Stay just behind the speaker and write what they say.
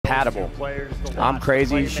compatible. I'm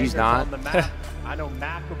crazy, she's not. I know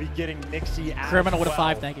Mac will be getting Nixie out. Criminal with a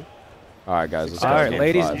 5, thank you. All right, guys. Let's All right,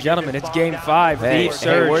 ladies and gentlemen, it's game 5. Hey, Thieves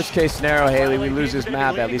Surge. worst case scenario, Haley, we lose this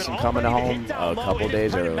map. At least I'm coming home a couple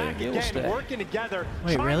days early.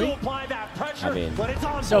 Wait, really? I mean,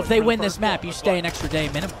 So if they win this map, you stay an extra day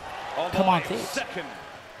minimum. Come on, Thieves.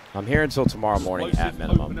 I'm here until tomorrow morning at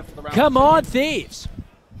minimum. Come on, Thieves.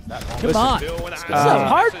 Come on. What's up,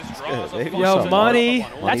 Hart? Yo, money.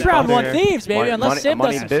 That's round 1 Thieves, baby. Unless Simp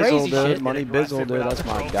does some crazy shit. Money Bizzle, dude. That's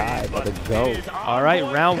my guy. Let it go. All right,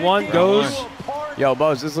 round 1 goes. Yo,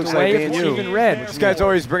 Buzz, this looks like me and you. Even red. This guy's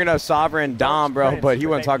always bringing up Sovereign Dom, bro, but he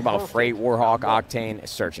wouldn't talk about Freight, Warhawk, Octane,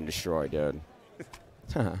 Search and Destroy, dude.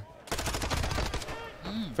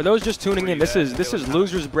 For those just tuning in, this is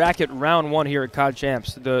losers bracket round 1 here at COD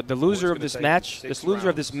Champs. The loser of this match, loser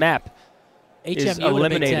of this map, is HMU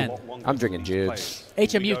eliminated. with a Big 10. I'm drinking jibs.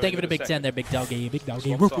 HMU, think of it a Big 10 there, big doggy, big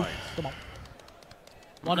doggy. Come on.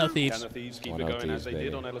 1-0 Thieves. 1-0 Thieves, baby.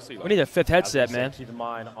 We need a 5th headset, man. Keep in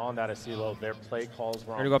mind on that Asilo, their play calls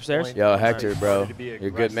were Ready to go upstairs? Yo, Hector, bro. You're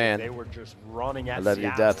a good man. They were just running I at love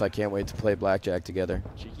you to death. I can't wait to play blackjack together.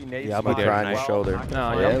 Yeah, I'll be there Crying your shoulder.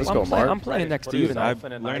 No, Yeah, let's go, Mark. I'm playing next to you I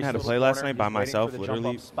tonight. learned how to play last night by myself, literally,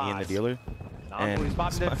 me and the dealer. And this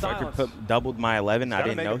motherfucker doubled my 11. I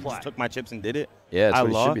didn't know. He just took my chips and did it. Yeah, that's I what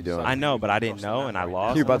you should lost. be doing. I know, but I didn't know, and I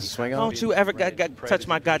lost. You're about to swing on? Don't you ever touch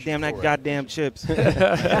my goddamn chips. Don't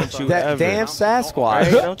you That ever. damn Sasquatch.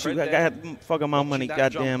 Right? Don't you fuck up my money,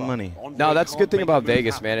 goddamn money. No, that's the good thing about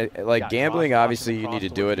Vegas, man. Like gambling, obviously you need to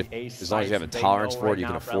do it as long as you have a tolerance for it, you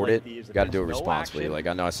can afford it. You got to do it responsibly. Like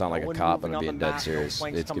I know I sound like a cop, but I'm being dead serious.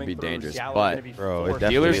 It can be dangerous, but Bro,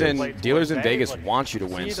 dealers in Vegas want you to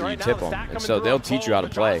win, so you tip them, and so they'll teach you how to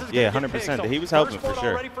play. Yeah, 100%. He was helping for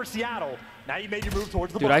sure.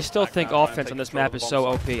 Dude, I still think offense on this map is so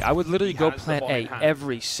OP. I would literally go plant A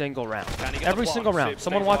every single round. Every single round.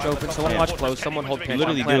 Someone watch open, someone watch close, someone hold pin.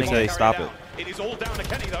 Literally do it until they stop it.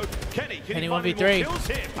 Kenny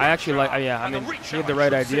 1v3. I actually like, yeah, I mean, he had the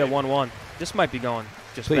right idea, 1-1. This might be going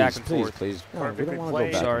just back and forth. Please. No, we don't want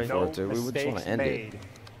to go back and forth, dude. We just want to end it.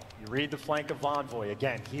 You read the flank of Envoy.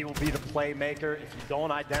 Again, he will be the playmaker. If you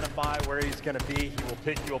don't identify where he's going to be, he will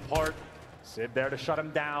pick you apart. Sid there to shut him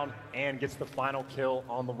down and gets the final kill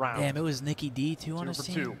on the round. Damn, it was Nicky D too on his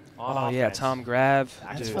team. Oh yeah, Tom Grav.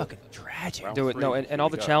 That's fucking tragic. Do it. No, and all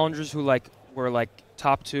the challengers who were like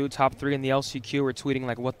top 2, top 3 in the LCQ were tweeting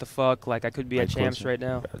like, "What the fuck? Like I could be at champs right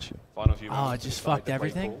now." Oh, it just fucked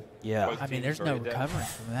everything. Yeah. I mean, there's no recovering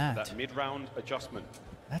from that. Mid-round adjustment.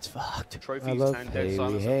 That's fucked. I love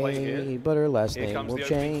Haley, but her last name will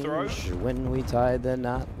change. When we tie the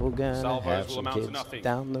knot, we're gonna have some kids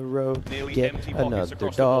down the road. Get another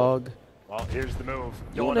dog. Well, here's the move.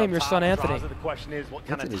 You will name your son Anthony. The question is, what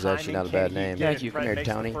kind of Anthony's actually not a bad name. Thank you. Come here,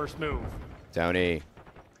 Tony. Tony.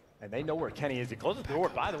 And they know where Kenny is. He closes the door.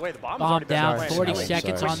 By the way, the bomb down. 40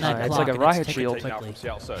 seconds on that It's clock. like a riot shield.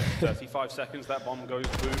 35 seconds, that bomb goes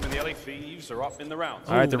boom, and the LA Thieves are up in the round.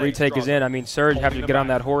 All right, the retake is in. I mean, Surge have to get on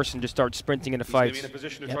that horse and just start sprinting into fights.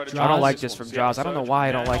 Yep, I don't like this from Jaws. I don't know why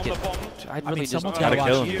I don't like it. I really just someone's Gotta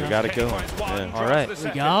gotta kill watch him. you. You gotta kill him. Yeah. All right. Here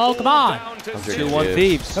we go. Come on. 2-1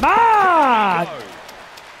 Thieves. Come on.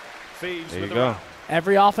 There you go.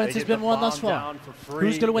 Every offense has been won thus far.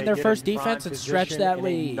 Who's going to win their first defense and stretch that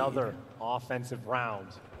lead? Another offensive round.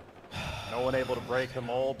 No one able to break them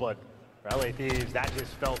all, but for LA Thieves, that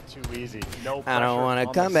just felt too easy. No pressure. I don't want to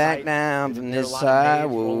on come the back site. down from There are this a lot of side.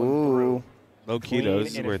 nades rolling through. Woo. Low key though,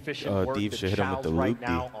 this is where Thieves should hit him with the loop.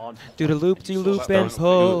 Do the loop-de-loop and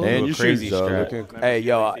pull. And you crazy should, strat. Hey,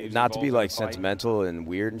 yo, not to be like sentimental and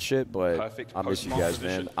weird and shit, but I miss you guys,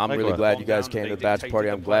 man. I'm really glad you guys came to the bachelor party.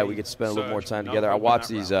 I'm glad we get to spend a little more time together. I watch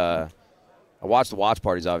these. I watch the watch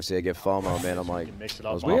parties. Obviously, I get FOMO, man. I'm like,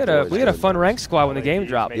 We had a fun rank squad when the game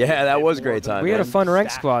dropped. Yeah, that was a great time. We had a man. fun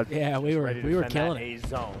rank squad. Yeah, we were killing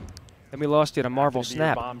it. And we lost it a Marvel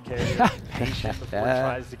snap.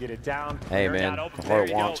 Hey, man, the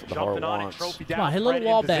heart wants what the heart wants. Come on, hit a little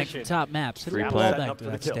wall bank from top maps. Hit a little wall bank to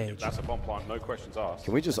that stage. That's a bomb plant, no questions asked.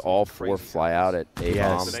 Can we just all 4 fly out at A-bomb?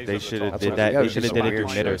 Yes, they should have That's did what- that. yeah, They should have just did it weird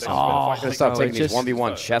through mid or shit. something. Oh, Let's stop taking it's these just-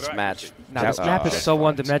 1v1 chess match. Now this map is so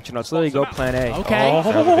one-dimensional. It's literally go plan A. Okay.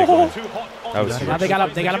 That was a big one. That was Now they got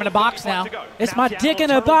him in a box now. It's my dick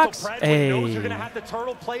in a box. Hey.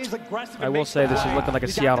 I will say this is looking like a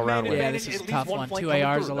Seattle round win. Yeah, this is a tough one. 2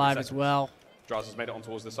 ARs alive as well. Drazah's made it on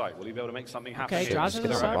towards the site. Will he be able to make something happen? Okay, Drazah's Get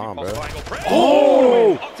on inside. that bomb, bro.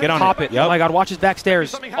 Oh! Get on Pop it. it. Yep. Oh my God, watch his back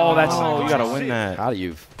stairs. Oh, that's. Oh, you gotta win that. How do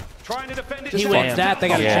you? Trying to defend He wins that. They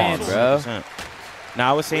got a Yeah, chance. bro. Now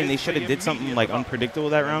I was saying they should have did something like unpredictable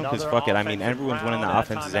that round because fuck it. I mean, everyone's winning the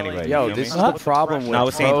offenses anyway. Yo, you this is know the problem with I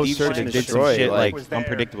was saying Thieves search should and have did some destroy. shit like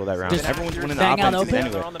unpredictable that round. Just Everyone's winning the bang out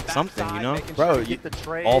offenses open? anyway. Something, you know? Bro,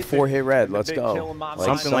 all 4 hit red. Let's go.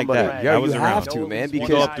 Something like that. Yeah, That you was the have round. to, man, You because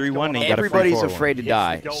go up 3-1 and you got a everybody's 3-4 afraid to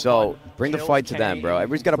die. So bring the fight to them, bro.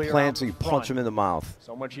 Everybody's got a plan until you punch them in the mouth.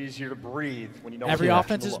 So much easier to breathe when you know Every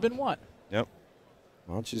offense has been won. Yep.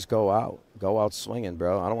 Why don't you just go out? Go out swinging,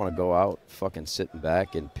 bro. I don't want to go out fucking sitting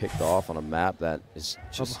back and picked off on a map that is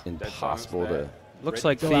just impossible to... Looks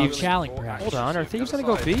like Go out Thieves. challenge, perhaps. Hold on, are Thieves going to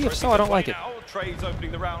go B? If so, I don't like it. Trades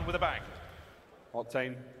opening the round with a bang.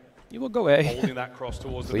 Octane You will go A. holding that cross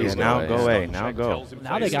towards the Please, middle. now go A. Now go.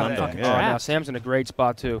 Now they got him fucking Yeah. Oh, now trapped. Sam's in a great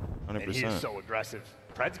spot, too. And he is 100%. so aggressive.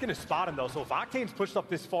 Pred's going to spot him, though. So if Octane's pushed up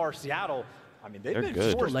this far, Seattle, I mean, they've They're been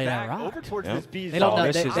good. forced Lay that back rock. over towards Yep. this B They don't zone.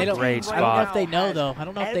 know. This is a don't, great I don't know spot. if they know, though. I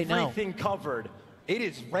don't know if they know. Everything covered. It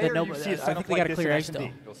is rare no, you see a I setup think they like gotta this clear in A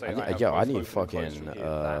S&D. still. Yo, I need fucking...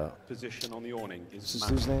 Position on the awning What's this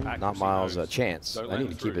dude's name? Not Miles. Chance. I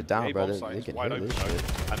need to keep it down, brother. They can hear this shit.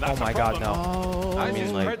 Oh, my God, no. Oh. I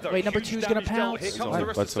mean, like- Wait, number 2's going to pounce?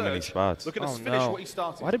 But so many spots. Look at Oh, us finish no. what he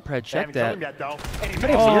started. Why did Pred check They haven't that? killed him yet, though. And he Put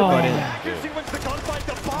makes his it. earbud in. Here's he wins the gunfight.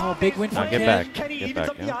 The bomb big is win for planted. Get back. Kenny Get evens back,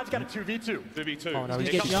 up the yeah. odds. Got a 2v2. 2v2. Oh, no, he's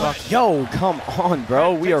He's getting getting stuck. Yo, come on,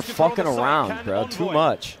 bro. We are fucking around, bro. Too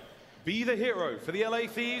much. Be the hero for the LA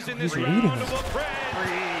Thieves in this He's round. reading of it.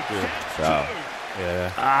 Bro.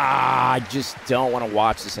 Yeah. I just don't want to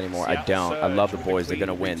watch this anymore. I don't. I love the boys. They're going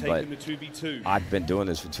to win, but I've been doing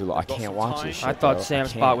this for too long. I can't watch this shit, I thought bro. Sam's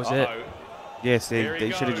I spot can't. was it. Yes, they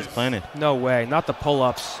should have just planted. No way. Not the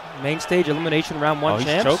pull-ups. Main stage elimination round 1 Oh, he's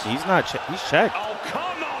champs. choked. He's not. He's checked. Oh,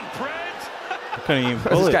 come on, Pred. I couldn't even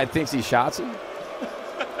pull This it. guy thinks he's shotzzy?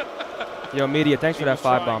 Yo, media, thanks for that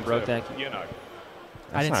 5-bomb, bro. Thank you. You know.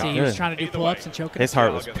 I didn't not see he was good. trying to do Either pull-ups way. and choking. His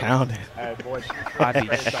heart was pounding. Boys, I'd be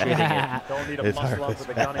shitting it. don't need a His muscle heart up was with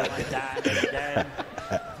a gunning like that. And again,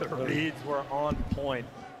 the reads were on point.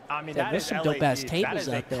 I mean, Yeah, that there's is some LA dope-ass Thieves. tables That is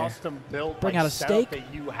a out there. custom-built, Bring like, out a setup steak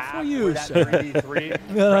that you have for you, that sir. 3v3.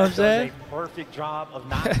 You know what I'm Brett does saying? a perfect job of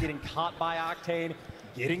not getting caught by Octane,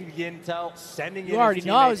 getting the intel, sending You in already his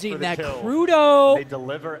know I was teammates eating for the that kill. crudo. They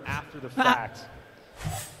deliver after the fact.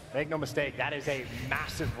 Make no mistake, that is a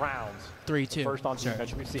massive round. 3-2. First on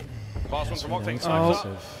defense we've seen. Pass one from Octane.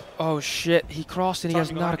 Oh, oh, shit. He crossed and he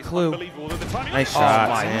has not a clue. Nice Oh, shot.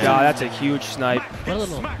 my Sam. God. That's a huge snipe. What a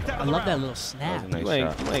little, I love that little That snap. was a nice You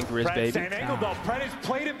ain't, shot. you ain't Grizz, Pred baby. San Angle, though. Pred has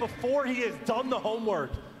played it before. He has done the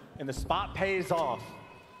homework, and the spot pays off.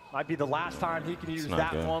 Might be the last time he can use not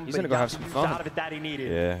that good. one. He's but gonna he go got have some the use fun. out of it that he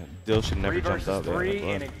needed. Yeah, Dill should never 3 jump versus up. 3, Yeah,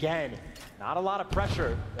 and again, not a lot of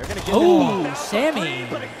pressure. They're going to get Ooh, this Sammy.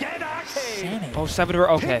 but again, Octane. Sammy. Oh, 7 to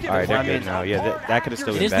okay. All right, they're I mean, good now. Yeah, that could have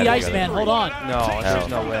still It been is bad. the together. Iceman. Hold on. no, there's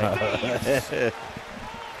no way.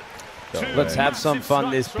 Let's have some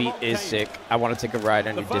fun. This beat is sick. I want to take a ride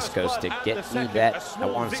on your disco stick. Get me that. I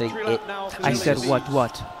want to say it. I said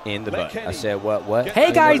what? In the butt. I said what?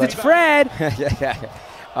 Hey, guys, it's Fred.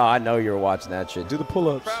 Oh, I know you were watching that shit. Do the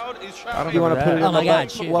pull-ups. I don't You want to put it in Oh my the God,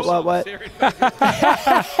 butt? shit.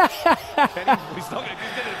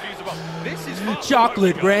 What?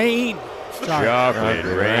 Chocolate rain. Chocolate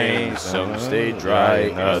rain, some stay dry,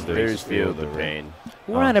 others feel the pain.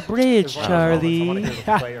 We're on a bridge, I Charlie. wanna hear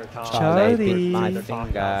the player comment. Charlie. My They're talking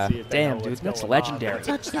finger. about, see if they Damn, know dude, what's that's going legendary. on.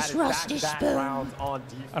 Touch this That is rusty back-to-back spoon. rounds on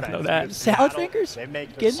I don't know defense. that. With Salad Seattle, fingers? they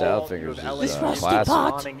make the Getting ball Salad fingers with is, LA This rusty classic.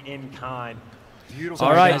 pot. responding in kind. Beautiful.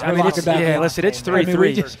 All right, guys, I mean, we're it's, locking back yeah, in. listen, it's I mean, we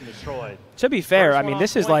 3-3. just- To be fair, I mean,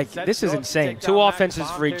 this is insane. 2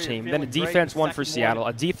 offenses for each team, then a defense 1 for Seattle,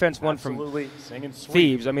 a defense 1 from Absolutely. Sing and swing.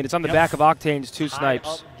 Thieves. I mean, it's on the back of Octane's 2 Tie snipes.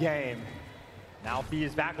 up game. Now B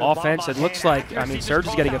is back with Offense, Bob it looks on like, hand. I mean, Surge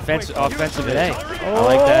is getting offensive in A. I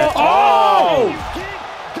like that.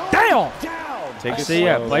 Oh! Damn! Down. Take it See,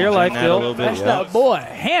 yeah, slow, play your regen life, that Bill. a little bit, That's yeah. that boy,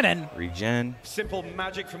 Hannon. Regen. Simple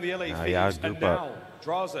magic from the LA Thieves. yeah, and group now, up.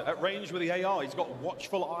 Drazah at range with the AR. He's got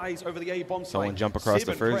watchful eyes over the A bomb site. Someone jump across Sib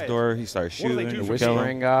the and first Pred. door. He starts What do they shooting. do The for kill him.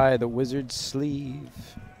 whispering guy, the wizard's sleeve.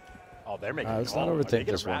 Oh, they're making let's it not all. Are they overthink gonna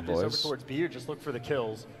this one, wrap over boys. towards B or just look for the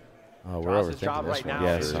kills. Oh, we're Drazah's job overthinking this right one. now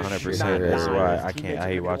Yes, is to 100%. shoot that That's down. why His I can't- teammates I are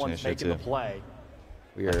hate the watching ones this shit making the too. play.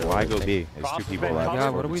 We are Why go overthinking. B? There's 2 Cross people has been left. covered. Yeah,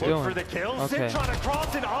 what are we Look doing? for the kill. Okay. Simp trying to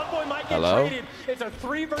cross and Envoy might get Hello? traded. It's a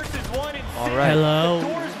 3 versus 1. And All Simp, right. Hello. The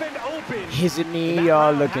door's been opened. Is it me That you're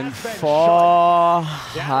round looking has been for? shut.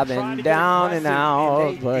 I've Down, trying been to get down and aggressive, out,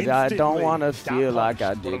 and they but I don't instantly want to down feel like I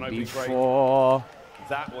punch. did What an opening trade. before.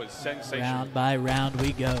 That was sensational. Round by round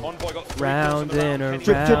we go. Envoy got 3 Round kills in and the a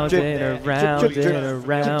round. round Kenny and a Drip, round drip, and a drip,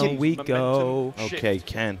 round drip. we Momentum go. shift. Okay,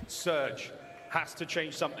 Ken. Surge has to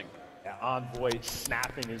change something. Envoy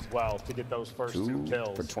snapping as well to get those first 2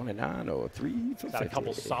 kills. For 29 or 3 for 50. Got a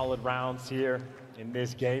couple solid rounds here in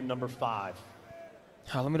this game number 5.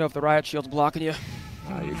 Let me know if the riot shield's blocking you.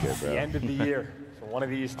 Nah, you're good, bro. The end of the year for one of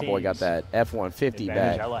these teams. My boy got that F-150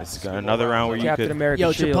 back. It's got another round where you Captain could. America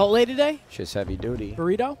Yo, shield. Chipotle today? Shit's heavy duty.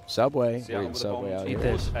 Burrito? Subway. We're eating Subway out Eat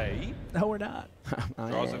here. this. No, we're not.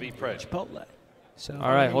 Drazah v Pred. Chipotle. So.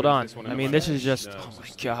 All right, hold on. I mean, this is just. Oh my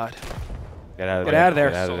God. Get out of Get there. out of there.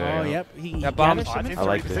 Get out of there. Oh, yep. That bomb is. I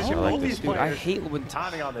like this. I like this. Dude, I hate when.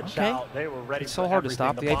 Timing on the chow, they were ready. It's so hard to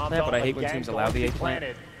stop the A plant, but I hate when teams allow the A plant.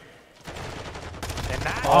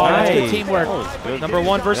 Oh, that's Nice. good teamwork. Number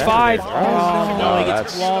 1 versus 5. Oh, no, he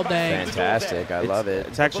gets that's wall banged. fantastic. I love it.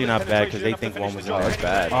 It's actually not bad because they think one was Oh, that's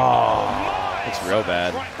bad. Oh. It's real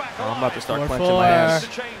bad. I'm about to start 4-4. clenching my ass.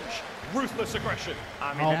 Ruthless aggression.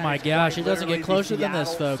 Oh my gosh, it doesn't get closer than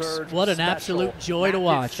this, folks. What an absolute joy to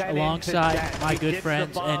watch alongside my good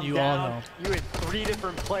friends and you all know. You had 3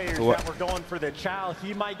 different players that were going for the chow.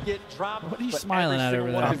 He might get dropped. What are you smiling at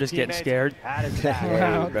over there? I'm just getting scared. Hey,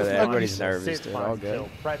 brother, everybody's nervous, dude. All good.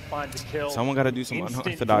 Someone got to do some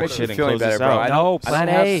unorthodox shit and feeling close better, this bro. out. No, plan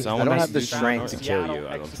A. I don't have the strength to kill you,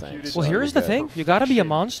 I don't think. Well, here's the thing. You got to be a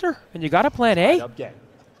monster, and you got to plan A.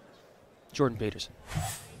 Jordan Peterson.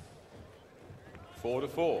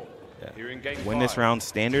 4-4. You're in game Win this 5. round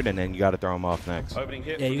standard, and then you got to throw them off next.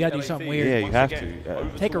 Yeah, you got to do something weird. Yeah, you have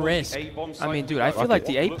to. Take a risk. I mean, dude, I feel like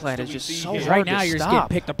the A plant is just so hard Right now, to you're just stop.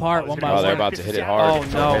 getting picked apart one by Oh, one. they're about to hit it hard.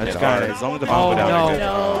 Oh, no. Hit it hard. As long as the Oh, bomb go down. no. they're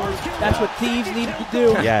good. No, that's what Thieves needed to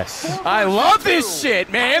do. Yes. I love this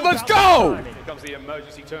shit, man. Let's go. Here comes the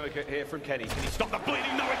emergency tourniquet here from Kenny. Can he stop the bleeding?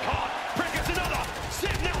 No, he can't. Prick gets another.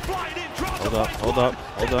 Sim now flying in. Hold up.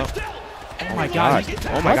 Hold up. Oh my God.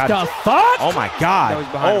 Oh my What God. the fuck? Oh my God. That was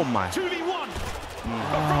behind Oh him. my. 2v1.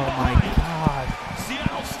 Oh my God.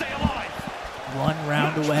 Seattle stay alive. 1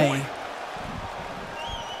 round away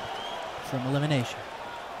from elimination.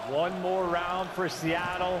 1 more round for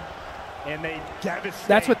Seattle, and they devastate.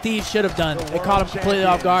 That's what Thieves should have done. They caught him completely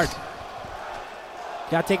off guard.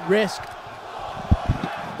 Got to take risk.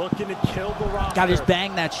 Looking to kill the roster. Got to just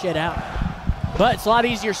bang that shit out. But it's a lot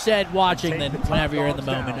easier said watching than whenever you're in the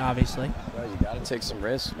moment, obviously. Bro, you got to take some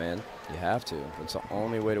risks, man. You have to. It's the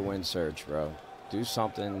only way to win search, bro. Do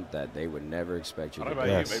something that they would never expect you I to don't do.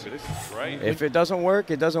 know about you, maybe this is great. If it doesn't work,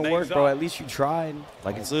 it doesn't work, bro. At least you tried.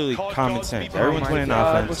 Like, it's literally COD common gods sense. be Everyone's praised. winning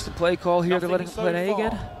What's offense. the play call here? They're letting him Nothing play A so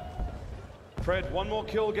again? Pred, 1 more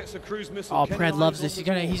kill, gets a cruise missile. Oh, Kenny Pred loves lines this.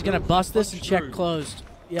 on He's the gonna door. bust this and check Through. closed.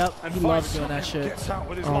 Yep, And he 5 loves doing that seconds shit. gets out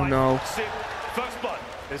with his Oh, life. no. Sim, first blood.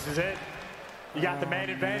 This is it. You got the man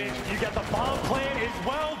advantage. You got the bomb plan as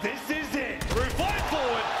well. This is it. Through, flying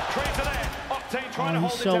forward. Crater there. Octane trying to he's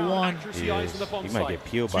hold so it down. won. Accuracy He eyes is. on the bomb You might site. get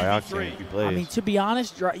peeled by 2v3. Octane if you play I mean, this. to be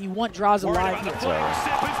honest, you want draws Worried alive about the here. play.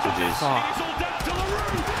 Simp is GG's. it's all down to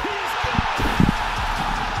LaRue.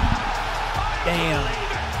 Damn.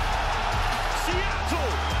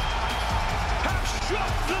 Seattle have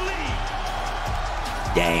shot the lead.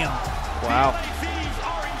 Damn. Wow. LA Thieves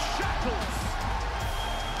are in shackles.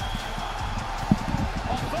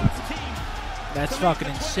 Our first team That's to fucking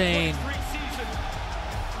lead the insane. 2023 season.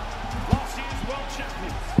 Last year's world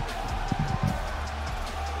champions.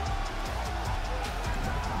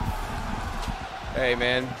 Hey,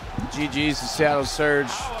 man. GG's to Seattle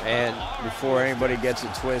Surge. And before anybody gets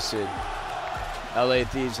it twisted, LA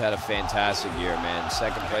Thieves had a fantastic year, man.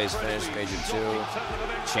 2nd place finish, Major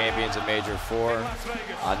 2. Champions in Major 4.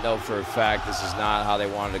 I know for a fact this is not how they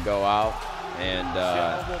wanted to go out. And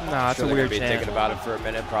Nah, it's sure a they're weird gonna be chant. thinking about it for a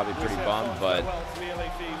minute, probably pretty bummed, but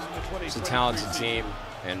it's a talented team,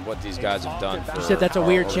 and what these guys have done for You said that's a our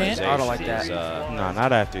weird chant? organization I don't like that. is, No,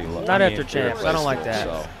 not after you lose. Not after champs. I don't like that.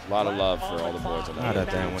 So, a lot of love for all the boys on the Not team.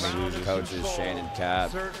 at the end when he loses. Coaches, Shane and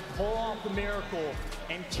Cap. Surge pull off the miracle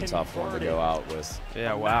and It's a tough one to go out with.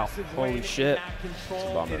 Yeah, wow. Holy shit. It's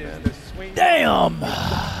a bummer, man. Damn.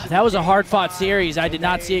 That was a hard-fought series. I did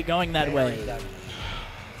not see it going that way.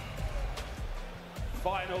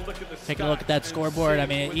 Taking a look at that scoreboard. I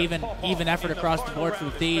mean, even effort across the board for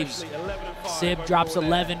the Thieves. Sib drops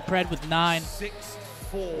 11, Pred with 9.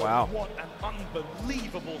 6-4. Wow. What an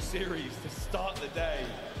unbelievable series to start the day.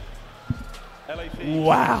 LA Thieves.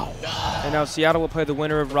 Wow. And now Seattle will play the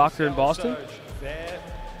winner of Rocker in Boston. Their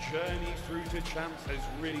journey through to champs has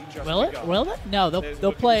really just Will it? begun. Will it? No,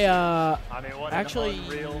 they'll play. I mean, what an Actually,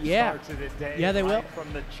 unreal yeah. start to the day. Yeah, they will. Right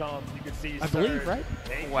from the jump, you could see I believe, Surge, right?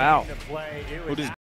 they came Wow. to play. It Who was does